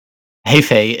Hey,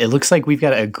 Faye, it looks like we've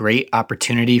got a great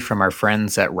opportunity from our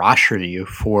friends at Roche Review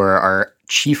for our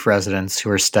chief residents who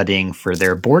are studying for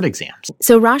their board exams.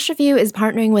 So Roche Review is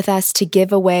partnering with us to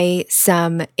give away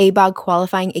some ABOG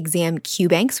qualifying exam Q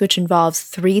banks, which involves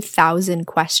 3,000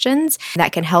 questions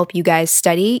that can help you guys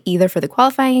study either for the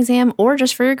qualifying exam or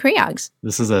just for your CREOGs.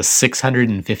 This is a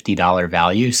 $650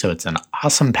 value, so it's an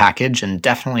awesome package, and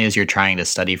definitely as you're trying to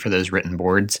study for those written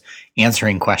boards,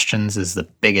 answering questions is the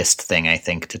biggest thing, I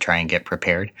think, to try and get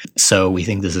prepared. So we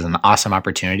think this is an awesome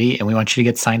opportunity, and we want you to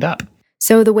get signed up.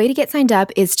 So the way to get signed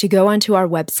up is to go onto our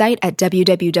website at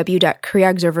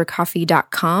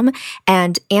www.creogsovercoffee.com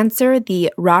and answer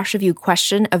the Roche Review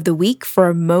question of the week for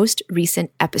our most recent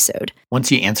episode.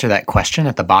 Once you answer that question,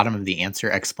 at the bottom of the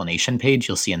answer explanation page,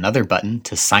 you'll see another button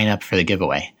to sign up for the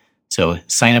giveaway. So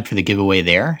sign up for the giveaway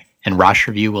there, and Roche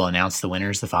Review will announce the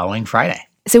winners the following Friday.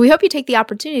 So we hope you take the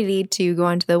opportunity to go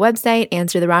onto the website,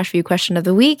 answer the Roche Review question of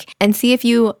the week, and see if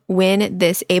you win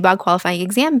this ABOG qualifying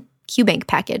exam QBank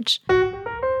package.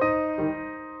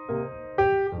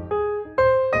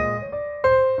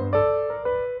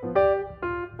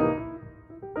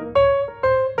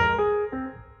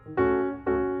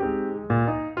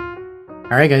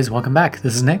 All right, guys, welcome back.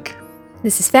 This is Nick.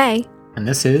 This is Faye. And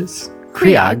this is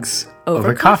CREOGs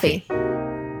Over Coffee.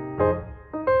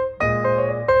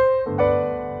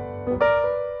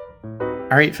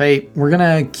 All right, Faye, we're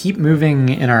going to keep moving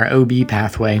in our OB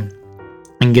pathway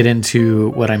and get into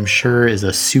what I'm sure is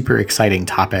a super exciting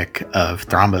topic of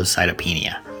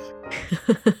thrombocytopenia.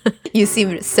 You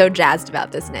seem so jazzed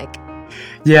about this, Nick.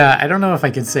 Yeah, I don't know if I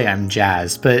can say I'm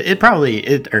jazzed, but it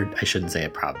I shouldn't say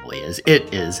it probably is.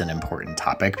 It is an important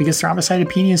topic because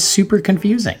thrombocytopenia is super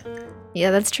confusing. Yeah,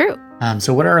 that's true.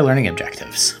 So what are our learning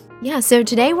objectives? Yeah, so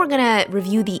today we're going to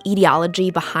review the etiology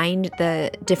behind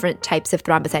the different types of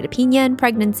thrombocytopenia in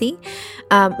pregnancy.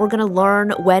 We're going to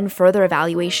learn when further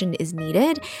evaluation is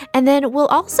needed, and then we'll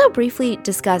also briefly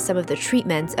discuss some of the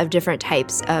treatments of different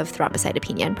types of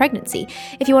thrombocytopenia in pregnancy.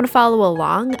 If you want to follow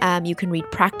along, you can read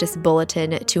Practice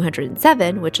Bulletin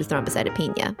 207, which is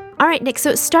thrombocytopenia. All right, Nick,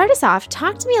 so start us off.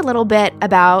 Talk to me a little bit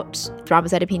about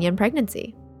thrombocytopenia in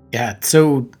pregnancy. Yeah,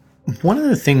 so one of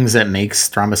the things that makes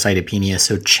thrombocytopenia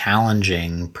so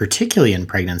challenging, particularly in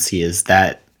pregnancy, is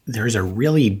that there's a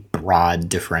really broad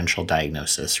differential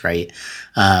diagnosis, right?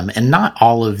 And not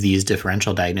all of these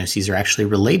differential diagnoses are actually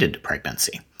related to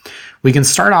pregnancy. We can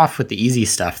start off with the easy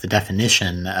stuff, the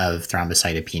definition of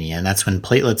thrombocytopenia, and that's when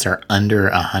platelets are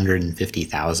under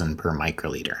 150,000 per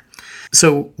microliter.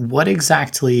 So what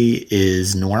exactly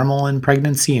is normal in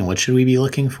pregnancy and what should we be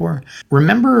looking for?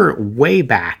 Remember way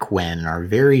back when, in our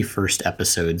very first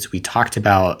episodes, we talked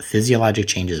about physiologic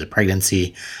changes of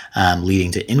pregnancy leading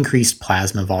to increased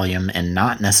plasma volume and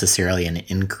not necessarily an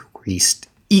increased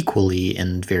equally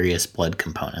in various blood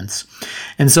components.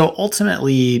 And so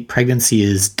ultimately, pregnancy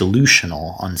is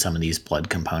dilutional on some of these blood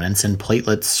components, and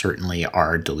platelets certainly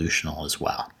are dilutional as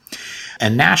well. A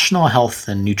National Health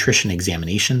and Nutrition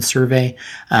Examination survey,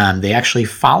 they actually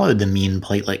followed the mean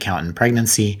platelet count in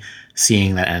pregnancy,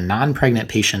 seeing that a non-pregnant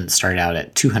patient started out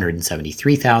at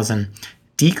 273,000,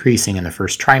 decreasing in the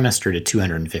first trimester to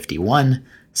 251,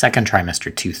 second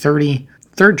trimester 230,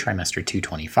 third trimester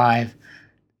 225,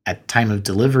 at time of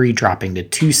delivery dropping to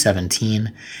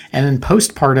 217, and then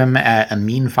postpartum at a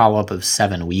mean follow-up of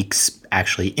 7 weeks,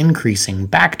 actually increasing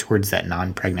back towards that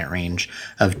non-pregnant range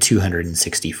of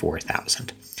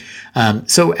 264,000.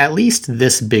 So at least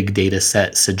this big data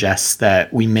set suggests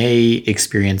that we may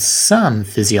experience some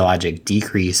physiologic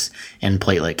decrease in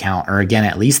platelet count, or again,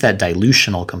 at least that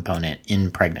dilutional component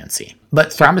in pregnancy. But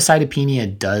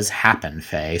thrombocytopenia does happen,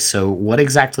 Faye. So what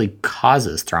exactly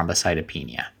causes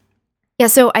thrombocytopenia? Yeah,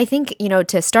 so I think,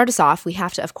 to start us off, we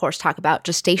have to, of course, talk about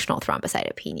gestational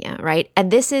thrombocytopenia, right?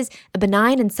 And this is a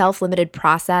benign and self-limited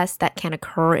process that can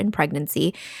occur in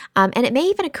pregnancy, and it may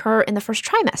even occur in the first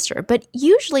trimester, but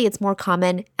usually it's more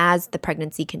common as the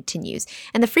pregnancy continues.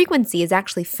 And the frequency is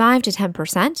actually 5 to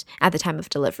 10% at the time of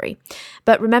delivery.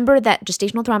 But remember that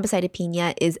gestational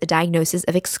thrombocytopenia is a diagnosis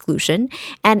of exclusion,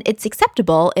 and it's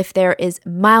acceptable if there is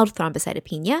mild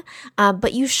thrombocytopenia,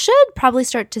 but you should probably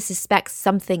start to suspect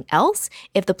something else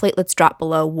if the platelets drop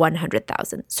below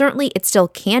 100,000. Certainly, it still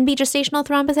can be gestational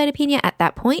thrombocytopenia at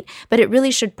that point, but it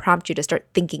really should prompt you to start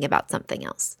thinking about something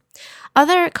else.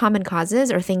 Other common causes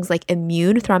are things like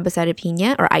immune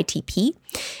thrombocytopenia, or ITP,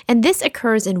 and this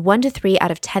occurs in 1 to 3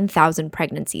 out of 10,000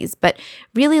 pregnancies, but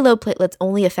really low platelets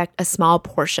only affect a small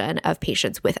portion of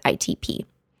patients with ITP.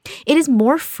 It is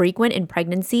more frequent in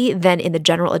pregnancy than in the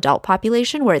general adult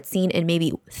population, where it's seen in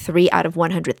maybe 3 out of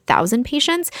 100,000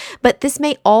 patients. But this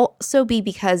may also be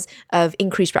because of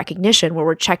increased recognition, where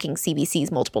we're checking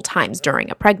CBCs multiple times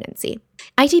during a pregnancy.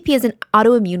 ITP is an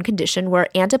autoimmune condition where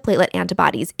antiplatelet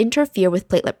antibodies interfere with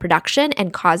platelet production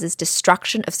and causes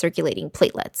destruction of circulating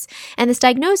platelets. And this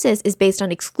diagnosis is based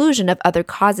on exclusion of other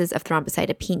causes of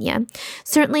thrombocytopenia.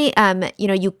 Certainly,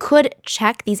 you could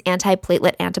check these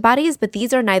antiplatelet antibodies, but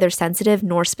these are neither sensitive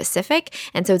nor specific,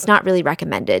 and so it's not really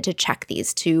recommended to check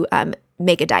these to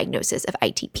make a diagnosis of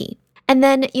ITP. And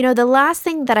then, the last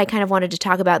thing that I kind of wanted to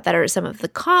talk about that are some of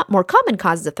the more common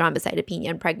causes of thrombocytopenia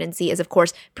in pregnancy is, of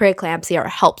course, preeclampsia or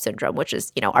HELLP syndrome, which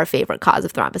is, our favorite cause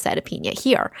of thrombocytopenia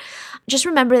here. Just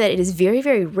remember that it is very,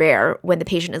 very rare when the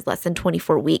patient is less than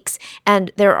 24 weeks.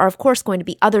 And there are, of course, going to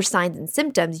be other signs and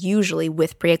symptoms usually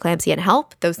with preeclampsia and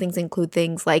HELLP. Those things include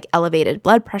things like elevated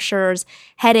blood pressures,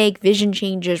 headache, vision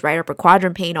changes, right upper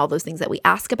quadrant pain, all those things that we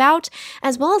ask about,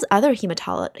 as well as other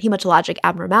hematologic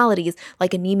abnormalities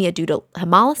like anemia due to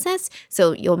hemolysis.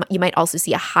 So you might also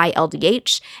see a high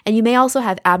LDH, and you may also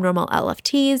have abnormal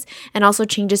LFTs and also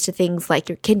changes to things like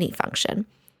your kidney function.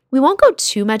 We won't go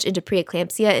too much into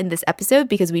preeclampsia in this episode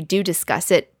because we do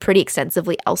discuss it pretty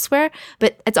extensively elsewhere,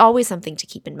 but it's always something to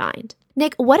keep in mind.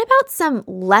 Nick, what about some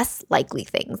less likely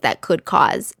things that could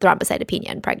cause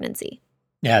thrombocytopenia in pregnancy?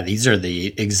 Yeah, these are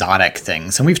the exotic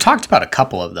things. And we've talked about a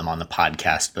couple of them on the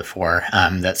podcast before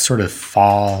that sort of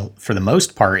fall, for the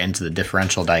most part, into the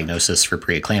differential diagnosis for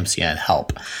preeclampsia and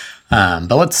HELLP.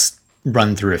 But let's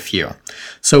run through a few.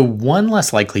 So one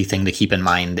less likely thing to keep in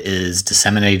mind is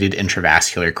disseminated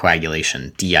intravascular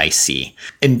coagulation, DIC.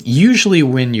 And usually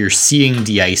when you're seeing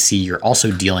DIC, you're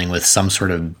also dealing with some sort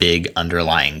of big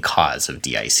underlying cause of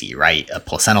DIC, right? A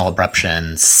placental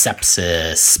abruption,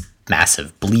 sepsis,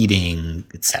 massive bleeding,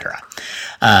 etc.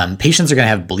 Patients are going to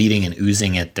have bleeding and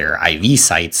oozing at their IV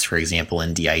sites, for example,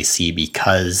 in DIC,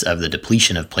 because of the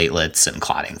depletion of platelets and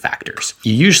clotting factors.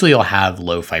 You usually will have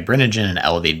low fibrinogen and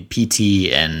elevated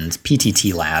PT and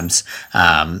PTT labs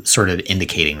sort of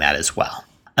indicating that as well.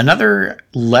 Another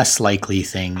less likely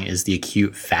thing is the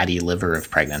acute fatty liver of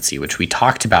pregnancy, which we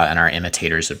talked about in our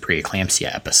imitators of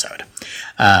preeclampsia episode.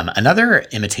 Another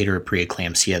imitator of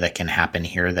preeclampsia that can happen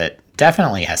here that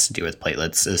definitely has to do with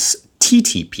platelets is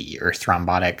TTP, or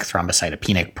thrombotic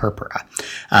thrombocytopenic purpura,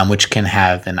 which can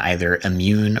have an either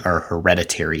immune or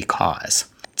hereditary cause.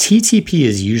 TTP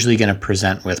is usually going to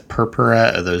present with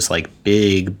purpura, those like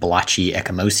big blotchy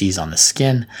ecchymoses on the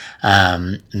skin,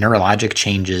 neurologic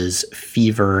changes,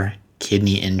 fever,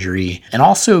 kidney injury, and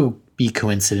also be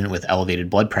coincident with elevated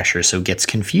blood pressure, so gets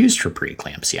confused for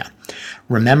preeclampsia.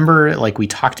 Remember, like we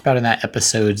talked about in that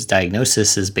episode's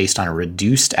diagnosis is based on a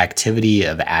reduced activity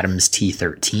of Adams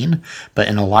T13, but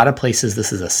in a lot of places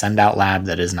this is a send-out lab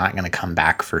that is not going to come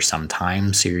back for some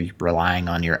time, so you're relying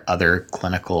on your other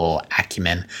clinical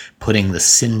acumen, putting the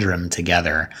syndrome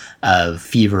together of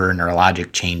fever,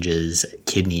 neurologic changes,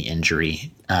 kidney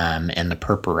injury, and the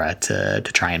purpura to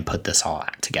try and put this all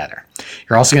together.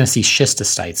 You're also going to see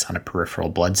schistocytes on a peripheral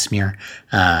blood smear,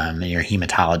 and your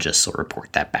hematologist will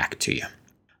report that back to you.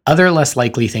 Other less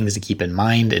likely things to keep in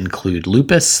mind include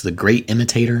lupus, the great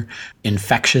imitator,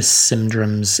 infectious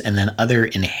syndromes, and then other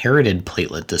inherited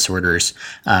platelet disorders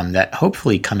that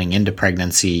hopefully coming into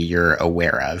pregnancy you're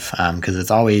aware of, because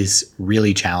it's always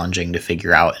really challenging to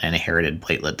figure out an inherited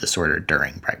platelet disorder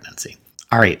during pregnancy.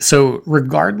 All right, so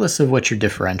regardless of what your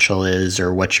differential is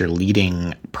or what your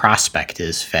leading prospect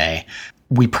is, Faye,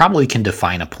 we probably can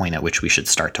define a point at which we should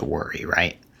start to worry,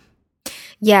 right?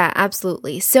 Yeah,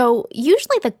 absolutely. So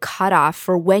usually the cutoff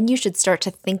for when you should start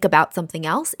to think about something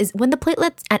else is when the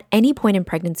platelets at any point in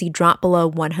pregnancy drop below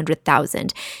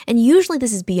 100,000. And usually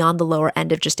this is beyond the lower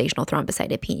end of gestational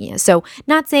thrombocytopenia. So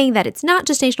not saying that it's not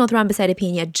gestational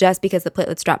thrombocytopenia just because the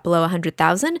platelets drop below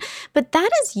 100,000, but that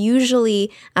is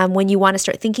usually when you want to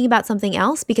start thinking about something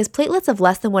else, because platelets of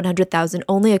less than 100,000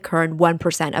 only occur in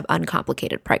 1% of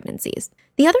uncomplicated pregnancies.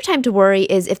 The other time to worry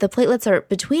is if the platelets are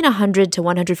between 100 to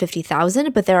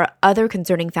 150,000, but there are other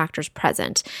concerning factors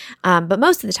present. But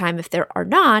most of the time, if there are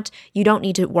not, you don't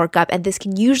need to work up, and this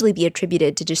can usually be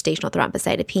attributed to gestational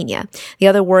thrombocytopenia. The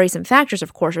other worrisome factors,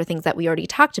 of course, are things that we already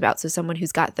talked about. So someone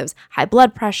who's got those high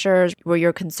blood pressures, where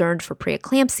you're concerned for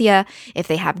preeclampsia, if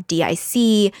they have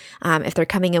DIC, if they're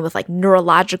coming in with like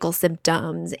neurological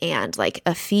symptoms and like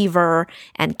a fever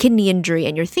and kidney injury,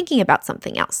 and you're thinking about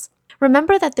something else.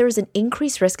 Remember that there's an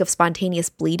increased risk of spontaneous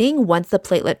bleeding once the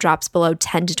platelet drops below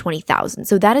 10 to 20,000.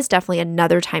 So that is definitely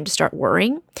another time to start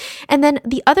worrying. And then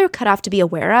the other cutoff to be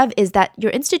aware of is that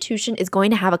your institution is going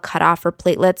to have a cutoff for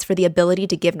platelets for the ability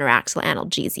to give neuraxial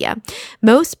analgesia.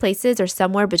 Most places are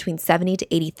somewhere between 70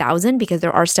 to 80,000 because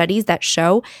there are studies that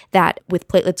show that with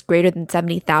platelets greater than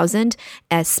 70,000,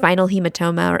 a spinal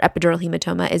hematoma or epidural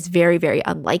hematoma is very, very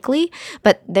unlikely,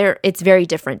 but it's very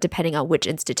different depending on which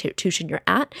institution you're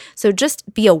at. So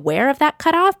just be aware of that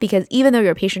cutoff, because even though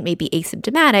your patient may be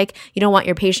asymptomatic, you don't want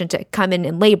your patient to come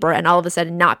in labor and all of a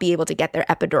sudden not be able to get their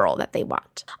epidural that they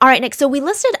want. All right, Nick, so we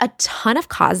listed a ton of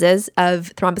causes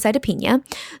of thrombocytopenia.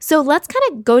 So let's kind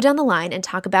of go down the line and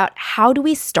talk about how do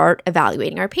we start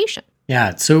evaluating our patient?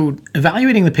 Yeah, so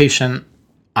evaluating the patient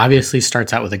obviously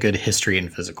starts out with a good history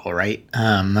and physical, right?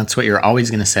 That's what you're always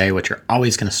going to say, what you're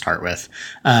always going to start with.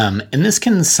 And this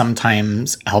can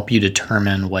sometimes help you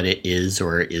determine what it is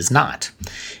or is not.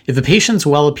 If the patient's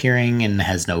well appearing and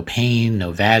has no pain,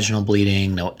 no vaginal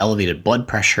bleeding, no elevated blood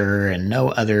pressure, and no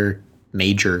other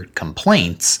major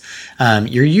complaints,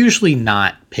 you're usually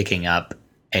not picking up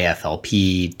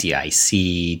AFLP,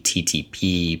 DIC,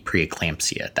 TTP,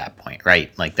 preeclampsia at that point,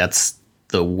 right? Like that's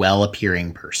the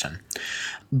well-appearing person.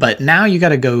 But now you got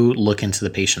to go look into the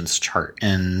patient's chart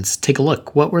and take a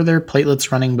look. What were their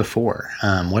platelets running before?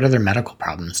 What other medical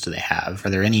problems do they have? Are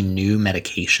there any new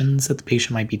medications that the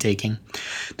patient might be taking?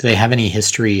 Do they have any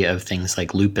history of things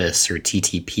like lupus or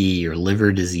TTP or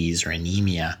liver disease or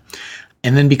anemia?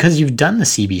 And then because you've done the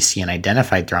CBC and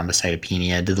identified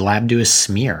thrombocytopenia, did the lab do a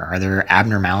smear? Are there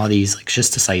abnormalities like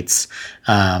schistocytes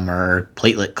or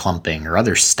platelet clumping or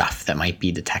other stuff that might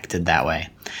be detected that way?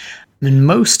 And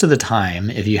most of the time,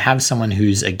 if you have someone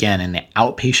who's, again, in the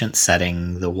outpatient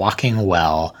setting, the walking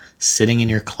well, sitting in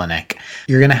your clinic,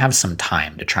 you're going to have some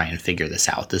time to try and figure this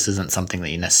out. This isn't something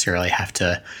that you necessarily have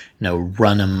to,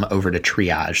 run them over to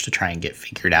triage to try and get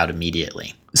figured out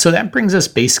immediately. So that brings us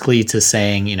basically to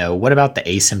saying, what about the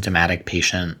asymptomatic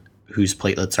patient whose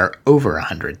platelets are over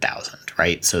 100,000,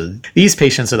 right? So these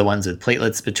patients are the ones with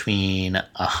platelets between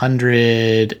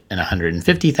 100 and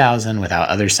 150,000 without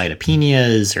other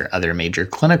cytopenias or other major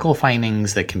clinical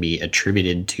findings that can be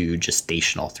attributed to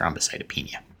gestational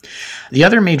thrombocytopenia. The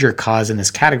other major cause in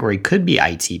this category could be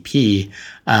ITP,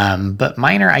 but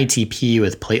minor ITP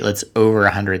with platelets over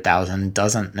 100,000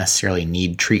 doesn't necessarily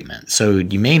need treatment. So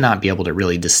you may not be able to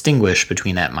really distinguish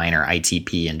between that minor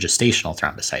ITP and gestational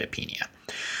thrombocytopenia.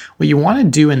 What you want to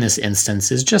do in this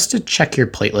instance is just to check your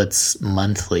platelets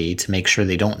monthly to make sure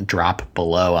they don't drop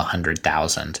below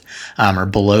 100,000 or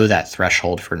below that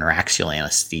threshold for neuraxial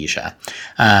anesthesia.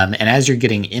 And as you're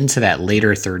getting into that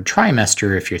later third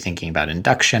trimester, if you're thinking about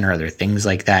induction or other things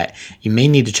like that, you may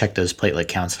need to check those platelet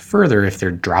counts further if they're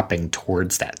dropping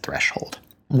towards that threshold.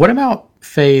 What about,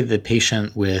 Faye, the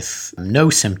patient with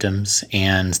no symptoms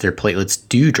and their platelets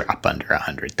do drop under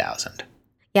 100,000?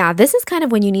 Yeah, this is kind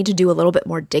of when you need to do a little bit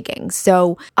more digging.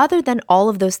 So other than all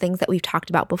of those things that we've talked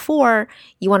about before,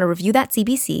 you want to review that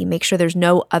CBC, make sure there's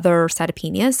no other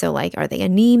cytopenias. So like, are they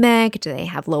anemic? Do they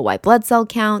have low white blood cell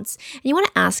counts? And you want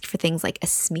to ask for things like a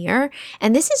smear.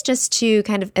 And this is just to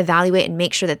kind of evaluate and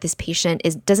make sure that this patient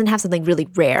doesn't have something really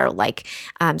rare, like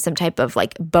some type of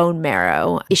like bone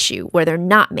marrow issue where they're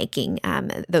not making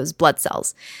those blood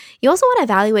cells. You also want to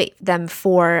evaluate them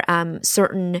for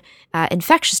certain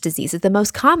infectious diseases, the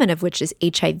most common of which is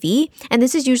HIV. And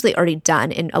this is usually already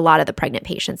done in a lot of the pregnant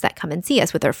patients that come and see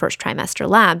us with their first trimester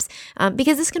labs,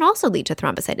 because this can also lead to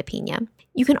thrombocytopenia.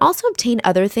 You can also obtain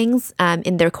other things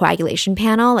in their coagulation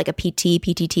panel, like a PT,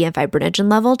 PTT, and fibrinogen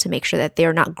level to make sure that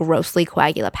they're not grossly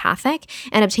coagulopathic,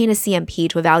 and obtain a CMP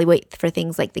to evaluate for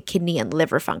things like the kidney and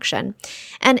liver function.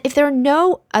 And if there are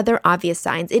no other obvious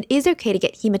signs, it is okay to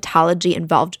get hematology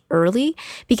involved early,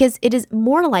 because it is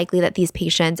more likely that these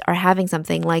patients are having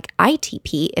something like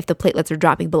ITP if the platelets are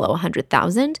dropping below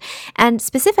 100,000. And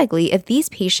specifically, if these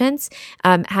patients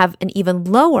have an even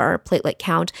lower platelet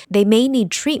count, they may need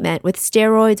treatment with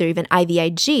steroids or even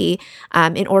IVIG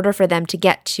in order for them to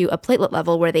get to a platelet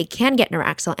level where they can get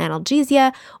neuraxial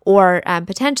analgesia, or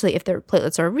potentially, if their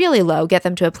platelets are really low, get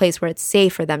them to a place where it's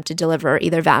safe for them to deliver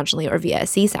either vaginally or via a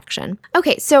C-section.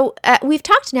 Okay, so we've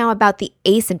talked now about the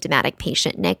asymptomatic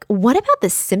patient, Nick. What about the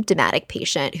symptomatic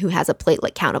patient who has a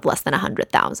platelet count of less than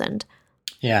 100,000?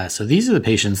 Yeah, so these are the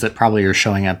patients that probably are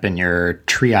showing up in your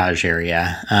triage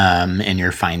area and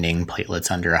you're finding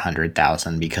platelets under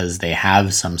 100,000 because they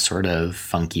have some sort of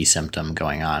funky symptom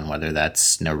going on, whether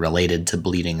that's related to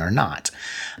bleeding or not.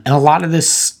 And a lot of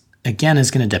this again, is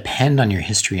going to depend on your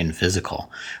history and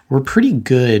physical. We're pretty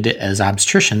good as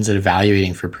obstetricians at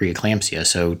evaluating for preeclampsia.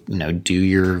 So, do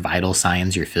your vital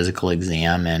signs, your physical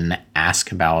exam, and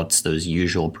ask about those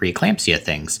usual preeclampsia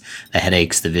things, the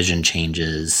headaches, the vision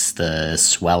changes, the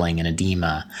swelling and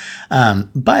edema.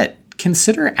 But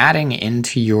consider adding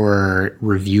into your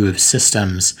review of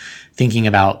systems, thinking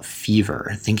about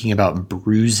fever, thinking about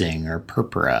bruising or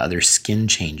purpura, other skin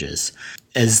changes,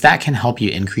 as that can help you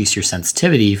increase your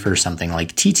sensitivity for something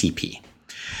like TTP.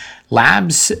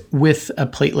 Labs with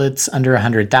platelets under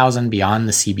 100,000 beyond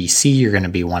the CBC, you're going to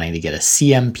be wanting to get a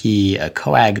CMP, a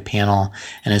coag panel,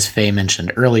 and as Faye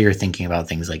mentioned earlier, thinking about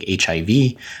things like HIV,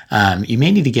 you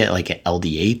may need to get like an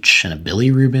LDH and a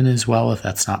bilirubin as well if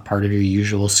that's not part of your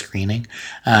usual screening.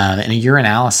 And a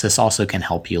urinalysis also can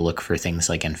help you look for things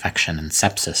like infection and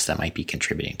sepsis that might be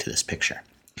contributing to this picture.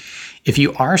 If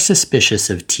you are suspicious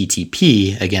of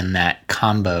TTP, again, that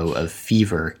combo of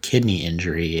fever, kidney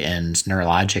injury, and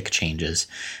neurologic changes,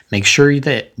 make sure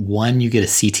that, one, you get a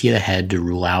CT of the head to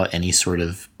rule out any sort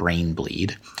of brain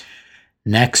bleed.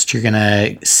 Next, you're going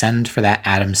to send for that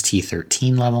Adams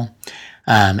T13 level.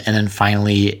 And then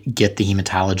finally, get the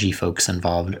hematology folks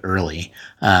involved early,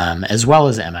 as well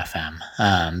as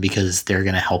MFM, because they're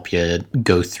going to help you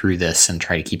go through this and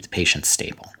try to keep the patient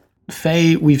stable.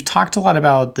 Faye, we've talked a lot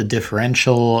about the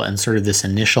differential and sort of this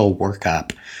initial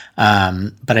workup,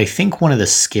 but I think one of the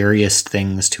scariest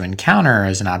things to encounter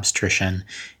as an obstetrician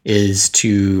is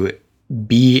to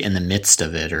be in the midst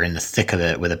of it or in the thick of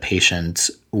it with a patient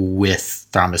with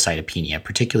thrombocytopenia,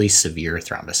 particularly severe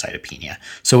thrombocytopenia.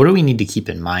 So what do we need to keep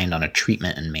in mind on a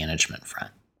treatment and management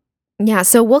front? Yeah,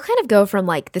 so we'll kind of go from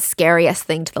like the scariest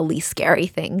thing to the least scary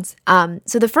things.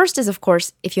 So the first is, of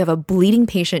course, if you have a bleeding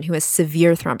patient who has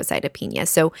severe thrombocytopenia.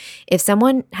 So if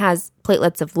someone has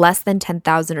platelets of less than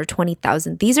 10,000 or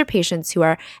 20,000, these are patients who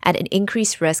are at an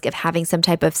increased risk of having some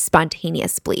type of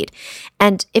spontaneous bleed.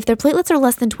 And if their platelets are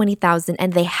less than 20,000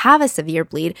 and they have a severe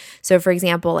bleed, so for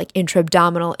example, like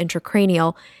intra-abdominal,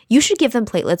 intracranial, you should give them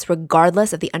platelets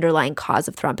regardless of the underlying cause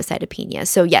of thrombocytopenia.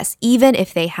 So yes, even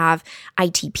if they have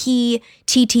ITP,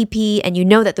 TTP, and you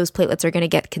know that those platelets are going to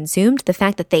get consumed, the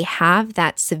fact that they have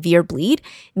that severe bleed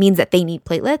means that they need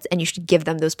platelets and you should give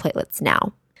them those platelets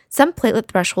now. Some platelet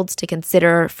thresholds to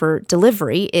consider for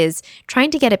delivery is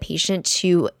trying to get a patient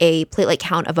to a platelet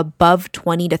count of above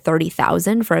 20 to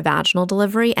 30,000 for a vaginal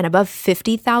delivery and above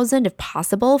 50,000 if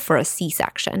possible for a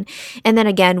C-section. And then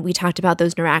again, we talked about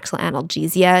those neuraxial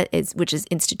analgesia, which is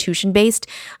institution-based,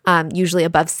 usually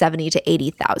above 70 to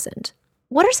 80,000.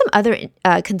 What are some other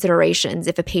considerations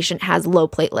if a patient has low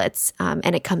platelets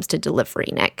and it comes to delivery,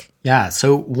 Nick? Yeah,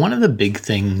 so one of the big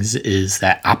things is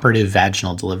that operative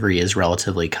vaginal delivery is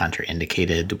relatively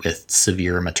contraindicated with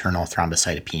severe maternal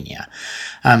thrombocytopenia.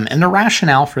 And the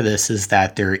rationale for this is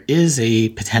that there is a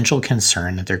potential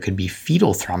concern that there could be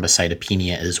fetal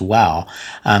thrombocytopenia as well,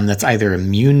 that's either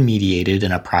immune-mediated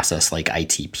in a process like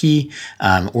ITP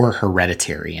or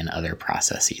hereditary in other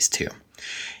processes too.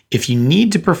 If you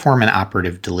need to perform an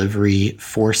operative delivery,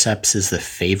 forceps is the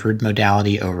favored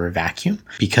modality over vacuum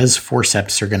because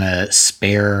forceps are going to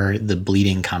spare the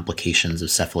bleeding complications of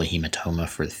cephalohematoma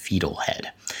for the fetal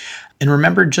head. And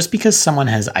remember, just because someone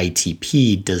has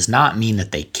ITP does not mean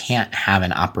that they can't have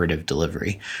an operative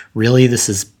delivery. Really, this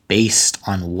is based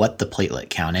on what the platelet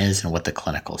count is and what the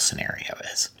clinical scenario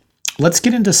is. Let's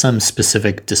get into some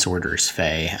specific disorders,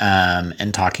 Faye,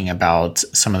 and talking about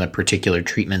some of the particular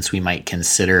treatments we might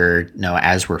consider,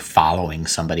 as we're following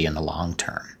somebody in the long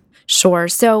term. Sure.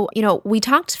 So, we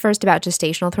talked first about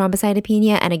gestational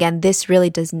thrombocytopenia, and again, this really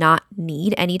does not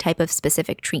need any type of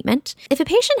specific treatment. If a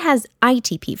patient has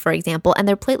ITP, for example, and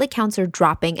their platelet counts are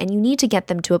dropping, and you need to get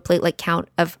them to a platelet count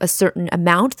of a certain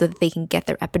amount so that they can get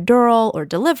their epidural or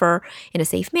deliver in a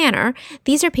safe manner,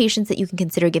 these are patients that you can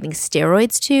consider giving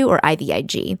steroids to or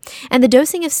IVIG. And the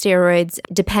dosing of steroids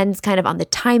depends kind of on the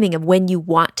timing of when you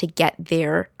want to get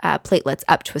their platelets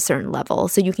up to a certain level.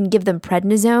 So you can give them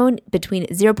prednisone between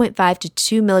 0.5 to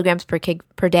 2 milligrams per kg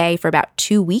per day for about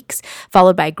 2 weeks,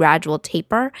 followed by a gradual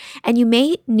taper. And you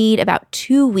may need about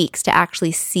 2 weeks to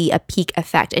actually see a peak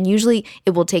effect. And usually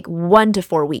it will take 1 to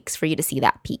 4 weeks for you to see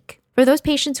that peak. For those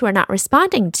patients who are not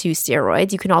responding to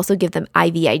steroids, you can also give them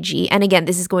IVIG. And again,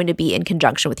 this is going to be in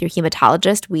conjunction with your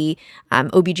hematologist. We,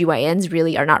 OBGYNs,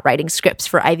 really are not writing scripts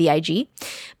for IVIG.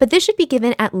 But this should be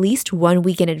given at least 1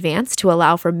 week in advance to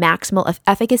allow for maximal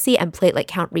efficacy and platelet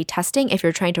count retesting if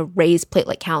you're trying to raise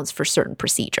platelet counts for certain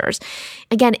procedures.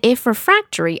 Again, if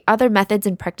refractory, other methods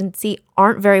in pregnancy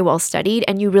aren't very well studied,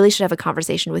 and you really should have a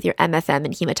conversation with your MFM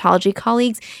and hematology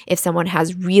colleagues if someone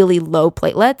has really low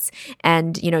platelets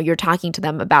and, you're talking to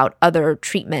them about other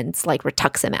treatments like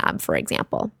rituximab, for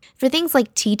example. For things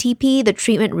like TTP, the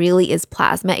treatment really is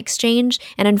plasma exchange,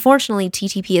 and unfortunately,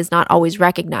 TTP is not always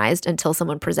recognized until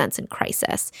someone presents in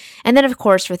crisis. And then, of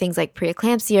course, for things like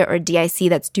preeclampsia or DIC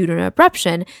that's due to an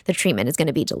abruption, the treatment is going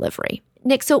to be delivery.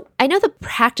 Nick, so I know the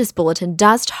practice bulletin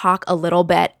does talk a little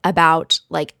bit about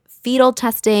like fetal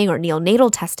testing or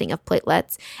neonatal testing of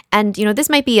platelets. And, this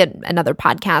might be another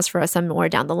podcast for us somewhere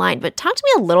down the line, but talk to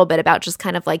me a little bit about just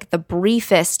kind of like the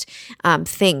briefest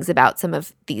things about some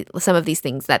of these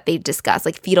things that they discuss,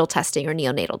 like fetal testing or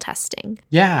neonatal testing.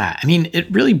 Yeah, I mean,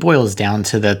 it really boils down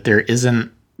to that there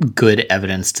isn't good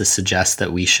evidence to suggest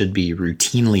that we should be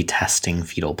routinely testing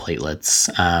fetal platelets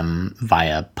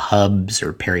via pubs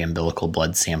or periumbilical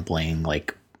blood sampling,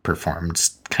 like performed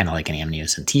kind of like an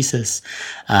amniocentesis,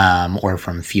 or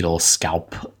from fetal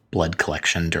scalp blood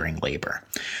collection during labor.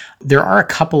 There are a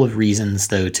couple of reasons,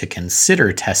 though, to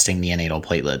consider testing neonatal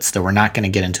platelets, though we're not going to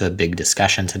get into a big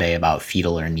discussion today about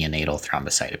fetal or neonatal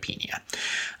thrombocytopenia.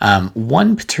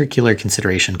 One particular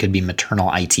consideration could be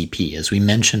maternal ITP. As we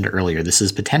mentioned earlier, this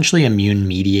is potentially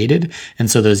immune-mediated,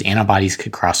 and so those antibodies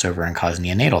could cross over and cause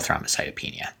neonatal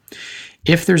thrombocytopenia.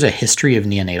 If there's a history of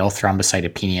neonatal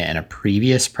thrombocytopenia in a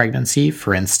previous pregnancy,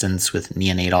 for instance, with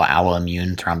neonatal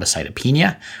alloimmune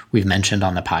thrombocytopenia, we've mentioned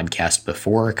on the podcast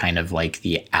before, kind of like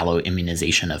the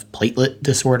alloimmunization of platelet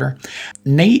disorder.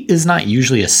 NATE is not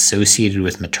usually associated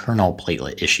with maternal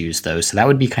platelet issues, though, so that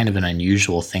would be kind of an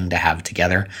unusual thing to have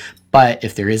together. But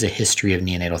if there is a history of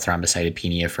neonatal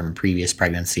thrombocytopenia from a previous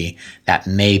pregnancy, that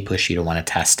may push you to want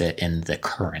to test it in the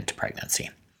current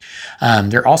pregnancy.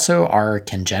 There also are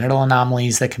congenital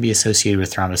anomalies that can be associated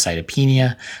with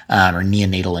thrombocytopenia, or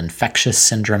neonatal infectious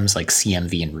syndromes like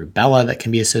CMV and rubella that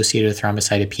can be associated with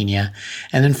thrombocytopenia.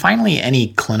 And then finally,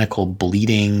 any clinical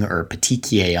bleeding or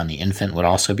petechiae on the infant would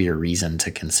also be a reason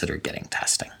to consider getting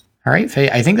testing. All right, Faye,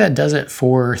 I think that does it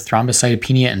for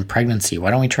thrombocytopenia in pregnancy.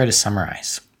 Why don't we try to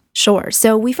summarize? Sure.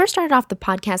 So we first started off the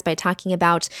podcast by talking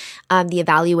about the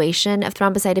evaluation of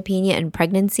thrombocytopenia in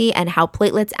pregnancy and how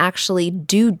platelets actually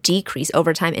do decrease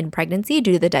over time in pregnancy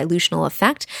due to the dilutional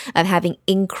effect of having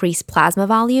increased plasma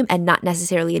volume and not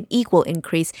necessarily an equal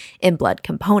increase in blood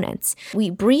components. We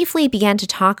briefly began to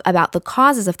talk about the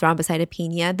causes of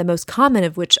thrombocytopenia, the most common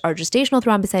of which are gestational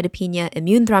thrombocytopenia,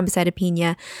 immune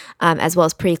thrombocytopenia, as well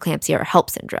as preeclampsia or HELLP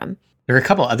syndrome. There are a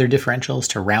couple other differentials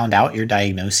to round out your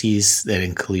diagnoses that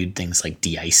include things like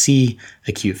DIC,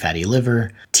 acute fatty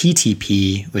liver,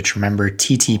 TTP, which remember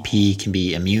TTP can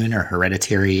be immune or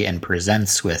hereditary and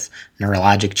presents with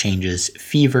neurologic changes,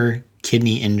 fever,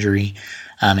 kidney injury,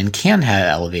 and can have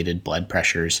elevated blood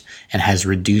pressures and has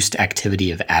reduced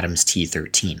activity of ADAMS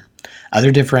T13.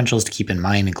 Other differentials to keep in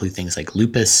mind include things like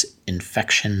lupus,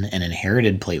 infection, and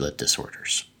inherited platelet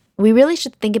disorders. We really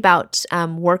should think about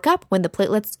workup when the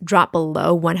platelets drop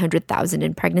below 100,000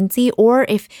 in pregnancy, or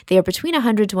if they are between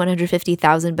 100 to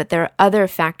 150,000, but there are other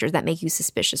factors that make you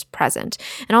suspicious present.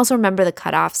 And also remember the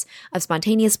cutoffs of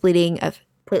spontaneous bleeding, of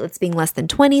platelets being less than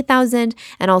 20,000,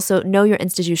 and also know your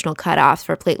institutional cutoffs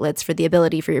for platelets for the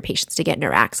ability for your patients to get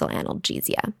neuraxial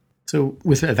analgesia. So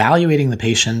with evaluating the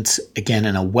patient, again,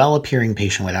 in a well-appearing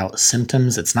patient without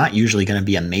symptoms, it's not usually going to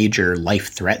be a major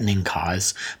life-threatening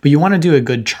cause, but you want to do a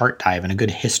good chart dive and a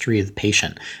good history of the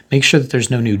patient. Make sure that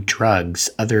there's no new drugs,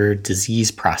 other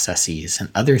disease processes, and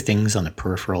other things on the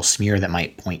peripheral smear that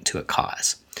might point to a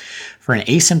cause. For an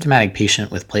asymptomatic patient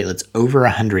with platelets over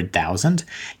 100,000,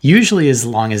 usually as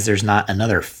long as there's not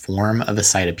another form of a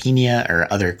cytopenia or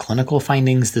other clinical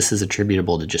findings, this is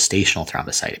attributable to gestational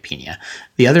thrombocytopenia.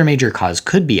 The other major cause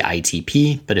could be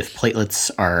ITP, but if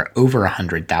platelets are over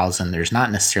 100,000, there's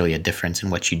not necessarily a difference in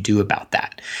what you do about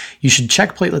that. You should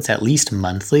check platelets at least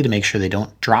monthly to make sure they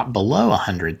don't drop below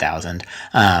 100,000,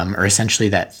 or essentially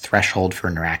that threshold for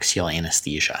neuraxial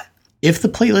anesthesia. If the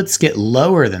platelets get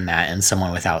lower than that in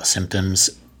someone without symptoms,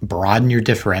 broaden your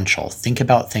differential. Think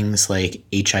about things like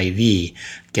HIV,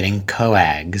 getting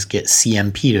coags, get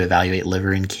CMP to evaluate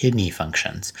liver and kidney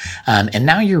functions. And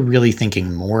now you're really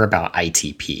thinking more about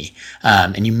ITP.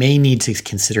 And you may need to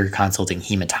consider consulting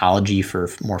hematology for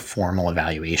more formal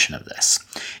evaluation of this.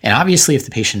 And obviously, if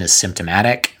the patient is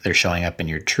symptomatic, they're showing up in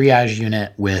your triage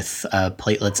unit with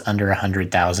platelets under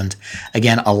 100,000.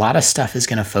 Again, a lot of stuff is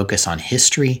going to focus on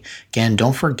history. Again,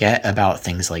 don't forget about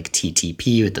things like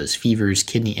TTP with those fevers,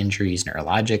 kidney injuries,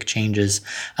 neurologic changes,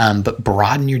 but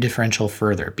broaden your differential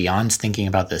further. Beyond thinking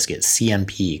about this, get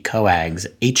CMP, coags,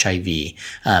 HIV,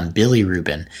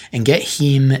 bilirubin, and get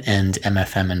heme and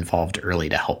MFM involved early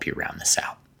to help you round this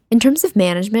out. In terms of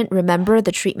management, remember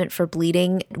the treatment for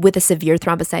bleeding with a severe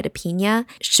thrombocytopenia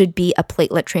should be a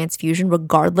platelet transfusion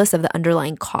regardless of the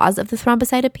underlying cause of the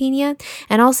thrombocytopenia.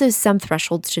 And also some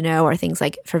thresholds to know are things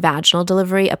like for vaginal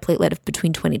delivery, a platelet of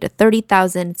between 20 to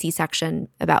 30,000, C-section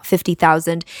about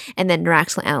 50,000, and then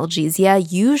neuraxial analgesia,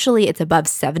 usually it's above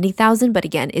 70,000, but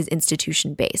again is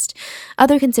institution-based.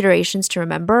 Other considerations to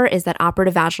remember is that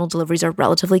operative vaginal deliveries are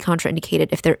relatively contraindicated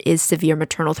if there is severe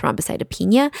maternal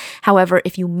thrombocytopenia. However,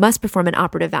 if you must perform an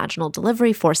operative vaginal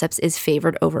delivery, forceps is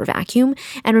favored over vacuum.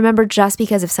 And remember, just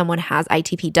because if someone has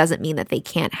ITP doesn't mean that they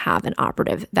can't have an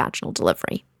operative vaginal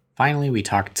delivery. Finally, we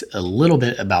talked a little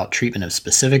bit about treatment of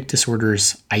specific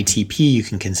disorders. ITP, you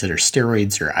can consider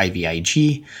steroids or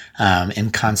IVIG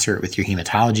in concert with your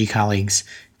hematology colleagues.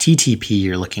 TTP,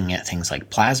 you're looking at things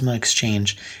like plasma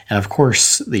exchange. And of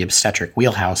course, the obstetric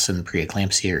wheelhouse and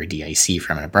preeclampsia or DIC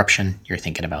from an abruption, you're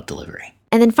thinking about delivery.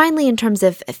 And then finally, in terms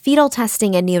of fetal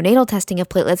testing and neonatal testing of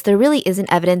platelets, there really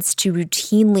isn't evidence to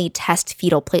routinely test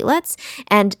fetal platelets.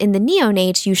 And in the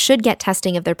neonate, you should get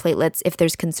testing of their platelets if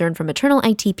there's concern for maternal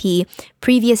ITP,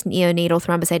 previous neonatal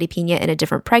thrombocytopenia in a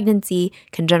different pregnancy,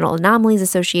 congenital anomalies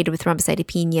associated with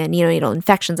thrombocytopenia, neonatal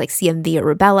infections like CMV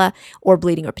or rubella, or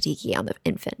bleeding or petechiae on the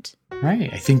infant. All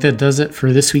right, I think that does it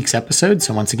for this week's episode.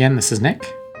 So once again, this is Nick.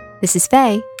 This is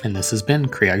Faye. And this has been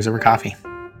Creogs Over Coffee.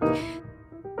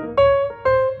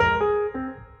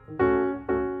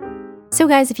 So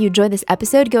guys, if you enjoyed this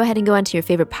episode, go ahead and go onto your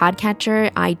favorite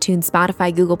podcatcher, iTunes,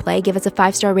 Spotify, Google Play. Give us a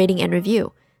 5-star rating and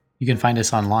review. You can find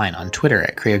us online on Twitter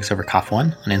at CreogsOverCoff1,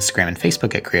 on Instagram and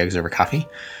Facebook at CreogsOverCoffee.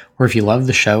 Or if you love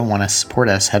the show and want to support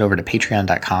us, head over to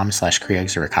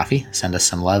patreon.com/CreogsOverCoffee. Send us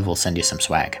some love. We'll send you some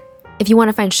swag. If you want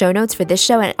to find show notes for this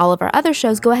show and all of our other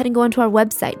shows, go ahead and go onto our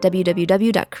website,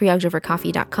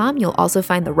 www.creogsovercoffee.com. You'll also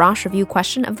find the Rosh Review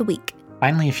question of the week.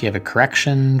 Finally, if you have a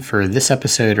correction for this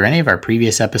episode or any of our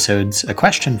previous episodes, a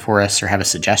question for us, or have a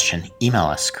suggestion, email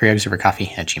us,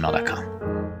 creogsovercoffee@gmail.com.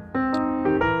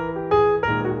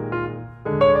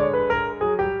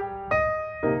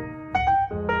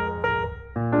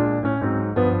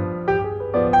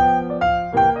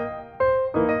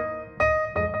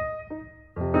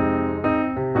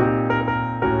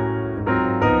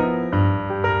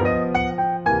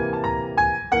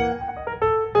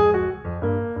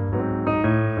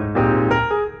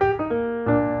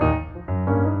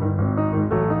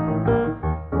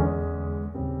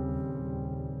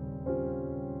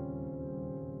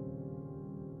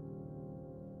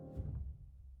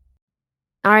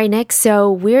 All right, Nick,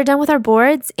 so we're done with our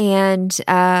boards and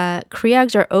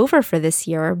Creogs are over for this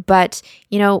year. But,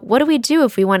 what do we do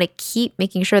if we want to keep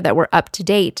making sure that we're up to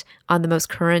date on the most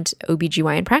current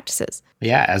OBGYN practices?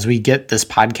 Yeah, as we get this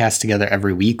podcast together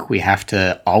every week, we have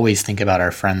to always think about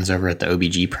our friends over at the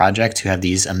OBG Project who have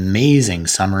these amazing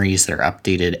summaries that are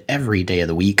updated every day of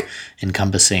the week,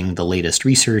 encompassing the latest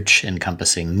research,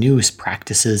 encompassing newest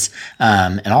practices,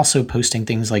 and also posting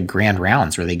things like Grand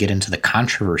Rounds where they get into the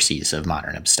controversies of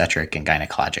modern obstetric and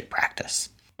gynecologic practice.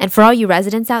 And for all you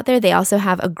residents out there, they also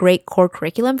have a great core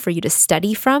curriculum for you to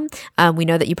study from. We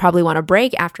know that you probably want a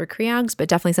break after Creogs, but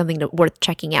definitely something worth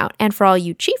checking out. And for all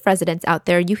you chief residents out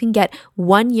there, you can get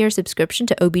 1-year subscription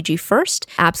to OBG First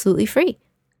absolutely free.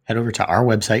 Head over to our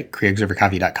website,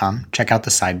 creogsovercoffee.com. Check out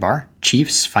the sidebar.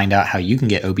 Chiefs, find out how you can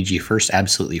get OBG First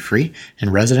absolutely free.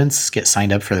 And residents, get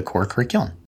signed up for the core curriculum.